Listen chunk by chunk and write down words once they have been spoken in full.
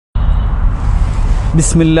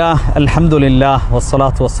ബിസ്മില്ലാഹ് അൽഹംദുലില്ലാഹ്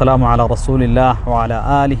വസ്സലാത്തു വസ്സലാമു അലാ റസൂലില്ലാഹ് വഅലാ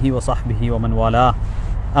ആലിഹി വസഹ്ബിഹി വമൻ വാലാ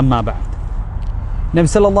അമ്മാ ബഅദ്. നബി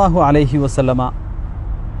സല്ലല്ലാഹു അലൈഹി വസല്ലമ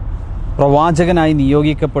പ്രവാചകനായി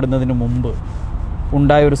നിയോഗിക്കപ്പെടുന്നതിന് മുമ്പ്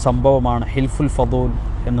ഉണ്ടായൊരു സംഭവമാണ് ഹിൽഫുൽ ഫദൂൽ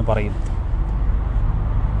എന്ന് പറയുന്നത്.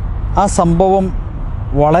 ആ സംഭവം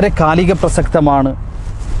വളരെ കാലിക പ്രസക്തമാണ്.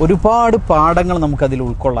 ഒരുപാട് പാഠങ്ങൾ നമുക്കതിൽ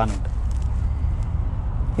ഉൾക്കൊള്ളാനുണ്ട്.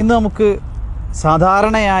 ഇന്ന് നമുക്ക്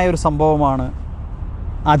സാധാരണയായ ഒരു സംഭവമാണ്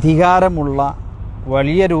അധികാരമുള്ള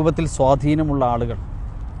വലിയ രൂപത്തിൽ സ്വാധീനമുള്ള ആളുകൾ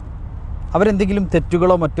അവരെന്തെങ്കിലും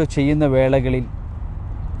തെറ്റുകളോ മറ്റോ ചെയ്യുന്ന വേളകളിൽ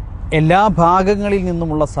എല്ലാ ഭാഗങ്ങളിൽ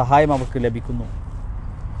നിന്നുമുള്ള സഹായം അവർക്ക് ലഭിക്കുന്നു.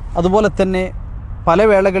 അതുപോലെ തന്നെ പല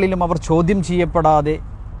വേളകളിലും അവർ ചോദ്യം ചെയ്യപ്പെടാതെ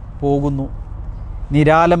പോകുന്നു.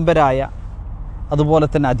 നിരാലംബരായ അതുപോലെ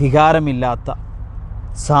തന്നെ അധികാരമില്ലാത്ത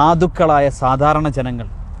സാധുക്കളായ സാധാരണ ജനങ്ങൾ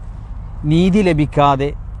നീതി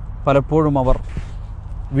ലഭിക്കാതെ പലപ്പോഴും അവർ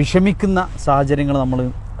വിഷമിക്കുന്ന സാഹചര്യങ്ങൾ നമ്മൾ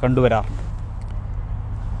കണ്ടുവരാറുണ്ട്.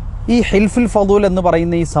 ഈ ഹിൽഫുൽ ഫദൂൽ എന്ന്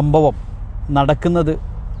പറയുന്ന ഈ സംഭവം നടക്കുന്നത്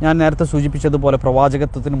ഞാൻ നേരത്തെ സൂചിപ്പിച്ചതുപോലെ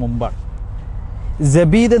പ്രവാചകത്വത്തിന് മുമ്പാണ്.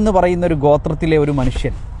 ജബീദ് എന്ന് പറയുന്ന ഒരു ഗോത്രത്തിലെ ഒരു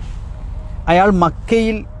മനുഷ്യൻ, അയാൾ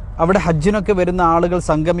മക്കയിൽ അവിടെ ഹജ്ജിനൊക്കെ വരുന്ന ആളുകൾ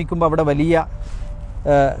സംഗമിക്കുമ്പോൾ അവിടെ വലിയ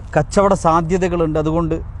കച്ചവട സാധ്യതകളുണ്ട്.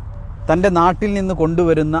 അതുകൊണ്ട് തൻ്റെ നാട്ടിൽ നിന്ന്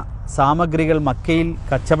കൊണ്ടുവരുന്ന സാമഗ്രികൾ മക്കയിൽ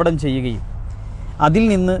കച്ചവടം ചെയ്യുകയും അതിൽ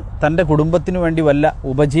നിന്ന് തൻ്റെ കുടുംബത്തിനു വേണ്ടി വല്ല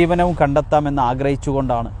ഉപജീവനവും കണ്ടെത്താമെന്ന്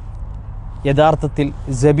ആഗ്രഹിച്ചുകൊണ്ടാണ് യഥാർത്ഥത്തിൽ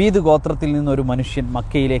ജബീദ് ഗോത്രത്തിൽ നിന്നൊരു മനുഷ്യൻ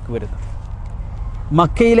മക്കയിലേക്ക് വരുന്നത്.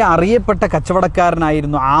 മക്കയിലെ അറിയപ്പെട്ട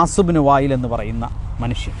കച്ചവടക്കാരനായിരുന്നു ആസ് ബിൻ വായിൽ എന്ന് പറയുന്ന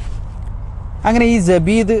മനുഷ്യൻ. അങ്ങനെ ഈ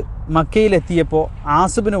ജബീദ് മക്കയിലെത്തിയപ്പോൾ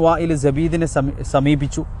ആസ് ബിൻ വായിൽ ജബീദിനെ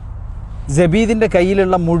സമീപിച്ചു. ജബീദിൻ്റെ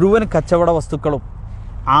കയ്യിലുള്ള മുഴുവൻ കച്ചവട വസ്തുക്കളും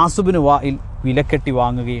ആസ് ബിൻ വായിൽ വിലക്കെട്ടി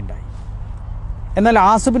വാങ്ങുകയുണ്ടായി. എന്നാൽ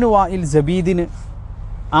ആസ് ബിൻ വായിൽ ജബീദിന്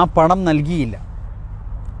ആ പണം നൽകിയില്ല.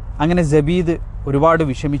 അങ്ങനെ ജബീദ് ഒരുപാട്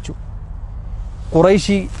വിഷമിച്ചു.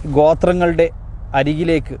 ഖുറൈശി ഗോത്രങ്ങളുടെ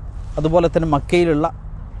അരികിലേക്ക്, അതുപോലെ തന്നെ മക്കയിലുള്ള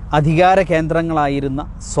അധികാര കേന്ദ്രങ്ങളായിരുന്ന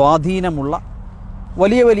സ്വാധീനമുള്ള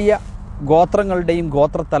വലിയ വലിയ ഗോത്രങ്ങളുടെയും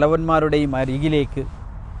ഗോത്രത്തലവന്മാരുടെയും അരികിലേക്ക്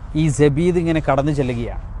ഈ ജബീദ് ഇങ്ങനെ കടന്നു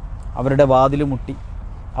ചെല്ലുകയാണ്. അവരുടെ വാതിൽ മുട്ടി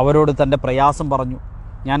അവരോട് തൻ്റെ പ്രയാസം പറഞ്ഞു.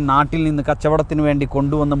 ഞാൻ നാട്ടിൽ നിന്ന് കച്ചവടത്തിന് വേണ്ടി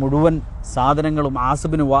കൊണ്ടുവന്ന മുഴുവൻ സാധനങ്ങളും ആസ്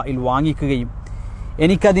ബിൻ വായിൽ വാങ്ങിക്കുകയും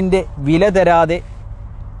എനിക്കതിൻ്റെ വില തരാതെ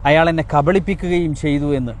അയാൾ എന്നെ കബളിപ്പിക്കുകയും ചെയ്തു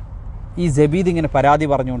എന്ന് ഈ ജബീദ് ഇങ്ങനെ പരാതി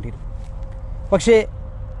പറഞ്ഞുകൊണ്ടിരുന്നു. പക്ഷേ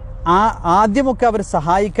ആദ്യമൊക്കെ അവർ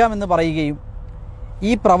സഹായിക്കാമെന്ന് പറയുകയും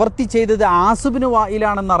ഈ പ്രവൃത്തി ചെയ്തത് ആസ് ബിൻ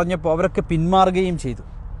വായിലാണെന്ന് അറിഞ്ഞപ്പോൾ അവരൊക്കെ പിന്മാറുകയും ചെയ്തു.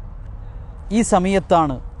 ഈ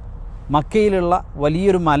സമയത്താണ് മക്കയിലുള്ള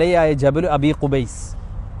വലിയൊരു മലയായ ജബൽ അബി ഖുബൈസ്,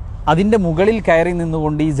 അതിൻ്റെ മുകളിൽ കയറി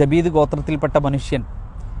നിന്നുകൊണ്ട് ഈ ജബീദ് ഗോത്രത്തിൽപ്പെട്ട മനുഷ്യൻ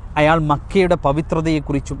അയാൾ മക്കയുടെ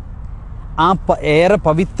പവിത്രതയെക്കുറിച്ചും ആ ഏറെ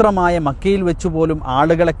പവിത്രമായ മക്കയിൽ വെച്ച് പോലും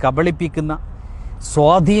ആളുകളെ കബളിപ്പിക്കുന്ന,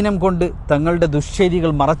 സ്വാധീനം കൊണ്ട് തങ്ങളുടെ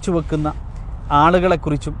ദുശ്ചര്യകൾ മറച്ചുവെക്കുന്ന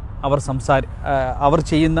ആളുകളെക്കുറിച്ചും അവർ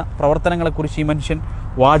ചെയ്യുന്ന പ്രവർത്തനങ്ങളെക്കുറിച്ച് ഈ മനുഷ്യൻ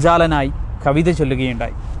വാചാലനായി കവിത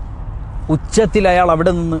ചൊല്ലുകയുണ്ടായി. ഉച്ചത്തിൽ അയാൾ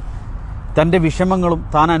അവിടെ നിന്ന് തൻ്റെ വിഷമങ്ങളും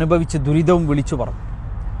താൻ അനുഭവിച്ച ദുരിതവും വിളിച്ചു പറഞ്ഞു.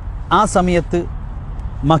 ആ സമയത്ത്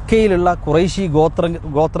മക്കയിലുള്ള ഖുറൈശി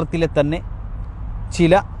ഗോത്രത്തിലെ തന്നെ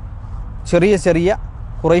ചില ചെറിയ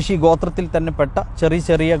ഖുറൈശി ഗോത്രത്തിൽ തന്നെ പെട്ട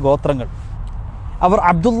ചെറിയ ഗോത്രങ്ങൾ അവർ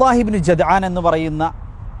അബ്ദുല്ലാഹിബ്നു ജദ്ആൻ എന്ന് പറയുന്ന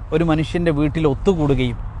ഒരു മനുഷ്യൻ്റെ വീട്ടിൽ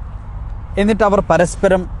ഒത്തുകൂടുകയും എന്നിട്ട് അവർ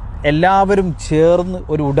പരസ്പരം എല്ലാവരും ചേർന്ന്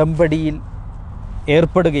ഒരു ഉടമ്പടിയിൽ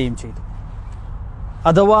ഏർപ്പെടുകയും ചെയ്തു.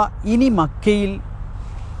 അഥവാ ഇനി മക്കയിൽ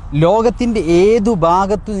ലോകത്തിൻ്റെ ഏതു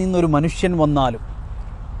ഭാഗത്തു നിന്നൊരു മനുഷ്യൻ വന്നാലും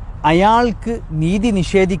അയാൾക്ക് നീതി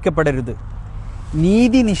നിഷേധിക്കപ്പെടരുത്.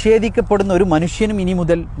 നീതി നിഷേധിക്കപ്പെടുന്ന ഒരു മനുഷ്യനും ഇനി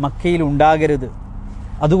മുതൽ മക്കയിൽ ഉണ്ടാകരുത്.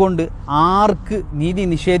 അതുകൊണ്ട് ആർക്ക് നീതി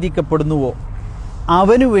നിഷേധിക്കപ്പെടുന്നുവോ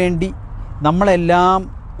അവനു വേണ്ടി നമ്മളെല്ലാം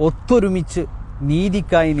ഒത്തൊരുമിച്ച്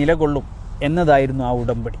നീതിക്കായി നിലകൊള്ളും എന്നതായിരുന്നു ആ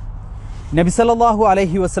ഉടമ്പടി. നബി സല്ലല്ലാഹു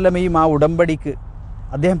അലൈഹി വസല്ലമയും ആ ഉടമ്പടിക്ക്,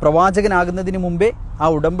 അദ്ദേഹം പ്രവാചകനാകുന്നതിന് മുമ്പേ ആ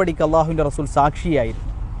ഉടമ്പടിക്ക് അള്ളാഹുവിൻ്റെ റസൂൽ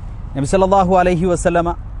സാക്ഷിയായിരുന്നു. നബി സല്ലല്ലാഹു അലൈഹി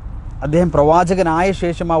വസല്ലമ അദ്ദേഹം പ്രവാചകനായ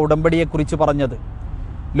ശേഷം ആ ഉടമ്പടിയെക്കുറിച്ച് പറഞ്ഞത്,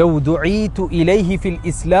 ലൗ ദുഈതു ഇലൈഹി ഫിൽ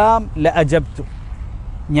ഇസ്ലാം ലഅജബ്തു,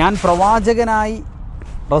 ഞാൻ പ്രവാചകനായി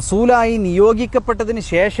റസൂലായി നിയോഗിക്കപ്പെട്ടതിന്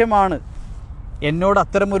ശേഷമാണ് എന്നോട്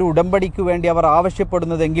അത്തരമൊരു ഉടമ്പടിക്ക് വേണ്ടി അവർ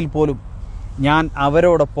ആവശ്യപ്പെടുന്നതെങ്കിൽ പോലും ഞാൻ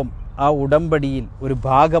അവരോടൊപ്പം ആ ഉടമ്പടിയിൽ ഒരു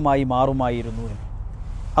ഭാഗമായി മാറുമായിരുന്നു എന്ന്.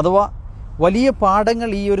 അഥവാ വലിയ പാഠങ്ങൾ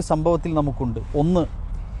ഈ ഒരു സംഭവത്തിൽ നമുക്കുണ്ട്. ഒന്ന്,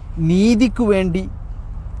 നീതിക്കു വേണ്ടി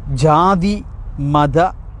ജാതി മത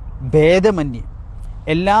ഭേദമന്യേ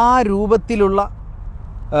എല്ലാ രൂപത്തിലുള്ള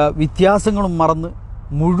വ്യത്യാസങ്ങളും മറന്ന്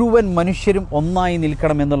മുഴുവൻ മനുഷ്യരും ഒന്നായി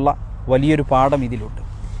നിൽക്കണമെന്നുള്ള വലിയൊരു പാഠം ഇതിലുണ്ട്.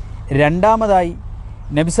 രണ്ടാമതായി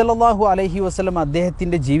നബി സല്ലല്ലാഹു അലൈഹി വസല്ലം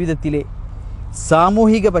അദ്ദേഹത്തിൻ്റെ ജീവിതത്തിലെ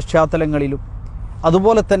സാമൂഹിക പശ്ചാത്തലങ്ങളിലും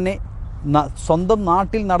അതുപോലെ തന്നെ സ്വന്തം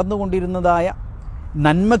നാട്ടിൽ നടന്നുകൊണ്ടിരുന്നതായ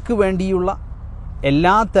നന്മയ്ക്ക് വേണ്ടിയുള്ള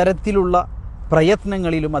എല്ലാ തരത്തിലുള്ള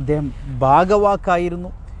പ്രയത്നങ്ങളിലും അദ്ദേഹം ഭാഗവാക്കായിരുന്നു.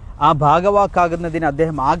 ആ ഭാഗവാക്കാകുന്നതിന്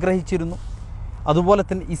അദ്ദേഹം ആഗ്രഹിച്ചിരുന്നു. അതുപോലെ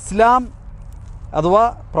തന്നെ ഇസ്ലാം അഥവാ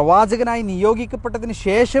പ്രവാചകനായി നിയോഗിക്കപ്പെട്ടതിന്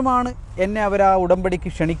ശേഷമാണ് എന്നെ അവർ ആ ഉടമ്പടിക്ക്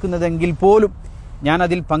ക്ഷണിക്കുന്നതെങ്കിൽ പോലും ഞാൻ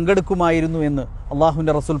അതിൽ പങ്കെടുക്കുമായിരുന്നു എന്ന്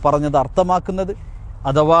അള്ളാഹുവിൻ്റെ റസൂൽ പറഞ്ഞത് അർത്ഥമാക്കുന്നത്,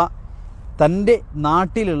 അഥവാ തൻ്റെ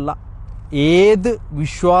നാട്ടിലുള്ള ഏത്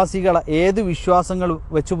വിശ്വാസങ്ങൾ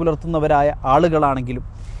വെച്ചു പുലർത്തുന്നവരായ ആളുകളാണെങ്കിലും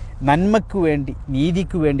നന്മയ്ക്കു വേണ്ടി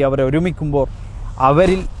നീതിക്കു വേണ്ടി അവരെ ഒരുമിക്കുമ്പോൾ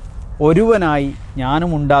അവരിൽ ഒരുവനായി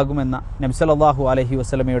ഞാനും ഉണ്ടാകുമെന്ന നബി സല്ലല്ലാഹു അലൈഹി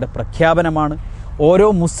വസല്ലമയുടെ പ്രഖ്യാപനമാണ്. ഓരോ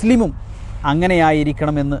മുസ്ലിമും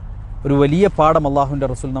അങ്ങനെയായിരിക്കണമെന്ന് ഒരു വലിയ പാഠം അള്ളാഹുവിൻ്റെ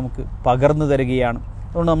റസൂൽ നമുക്ക് പകർന്നു തരികയാണ്.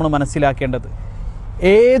 അതുകൊണ്ട് നമ്മൾ മനസ്സിലാക്കേണ്ടത്,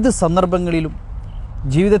 ഏത് സന്ദർഭങ്ങളിലും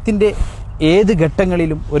ജീവിതത്തിൻ്റെ ഏത്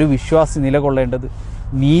ഘട്ടങ്ങളിലും ഒരു വിശ്വാസി നിലകൊള്ളേണ്ടത്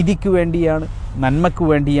നീതിക്ക് വേണ്ടിയാണ്, നന്മയ്ക്ക്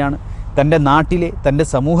വേണ്ടിയാണ്. തൻ്റെ നാട്ടിലെ തൻ്റെ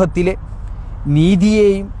സമൂഹത്തിലെ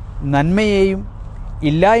നീതിയെയും നന്മയെയും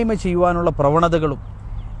ഇല്ലായ്മ ചെയ്യുവാനുള്ള പ്രവണതകളും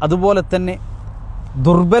അതുപോലെ തന്നെ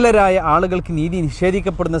ദുർബലരായ ആളുകൾക്ക് നീതി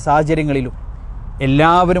നിഷേധിക്കപ്പെടുന്ന സാഹചര്യങ്ങളിലും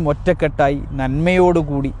എല്ലാവരും ഒറ്റക്കെട്ടായി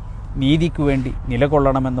നന്മയോടുകൂടി നീതിക്ക് വേണ്ടി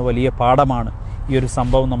നിലകൊള്ളണമെന്ന വലിയ പാഠമാണ് ഈ ഒരു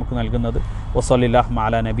സംഭവം നമുക്ക് നൽകുന്നത്. വസല്ലല്ലാഹു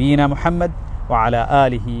അലാ നബീന മുഹമ്മദ് വഅലാ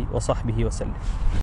ആലിഹി വസഹ്ബിഹി വസല്ലം.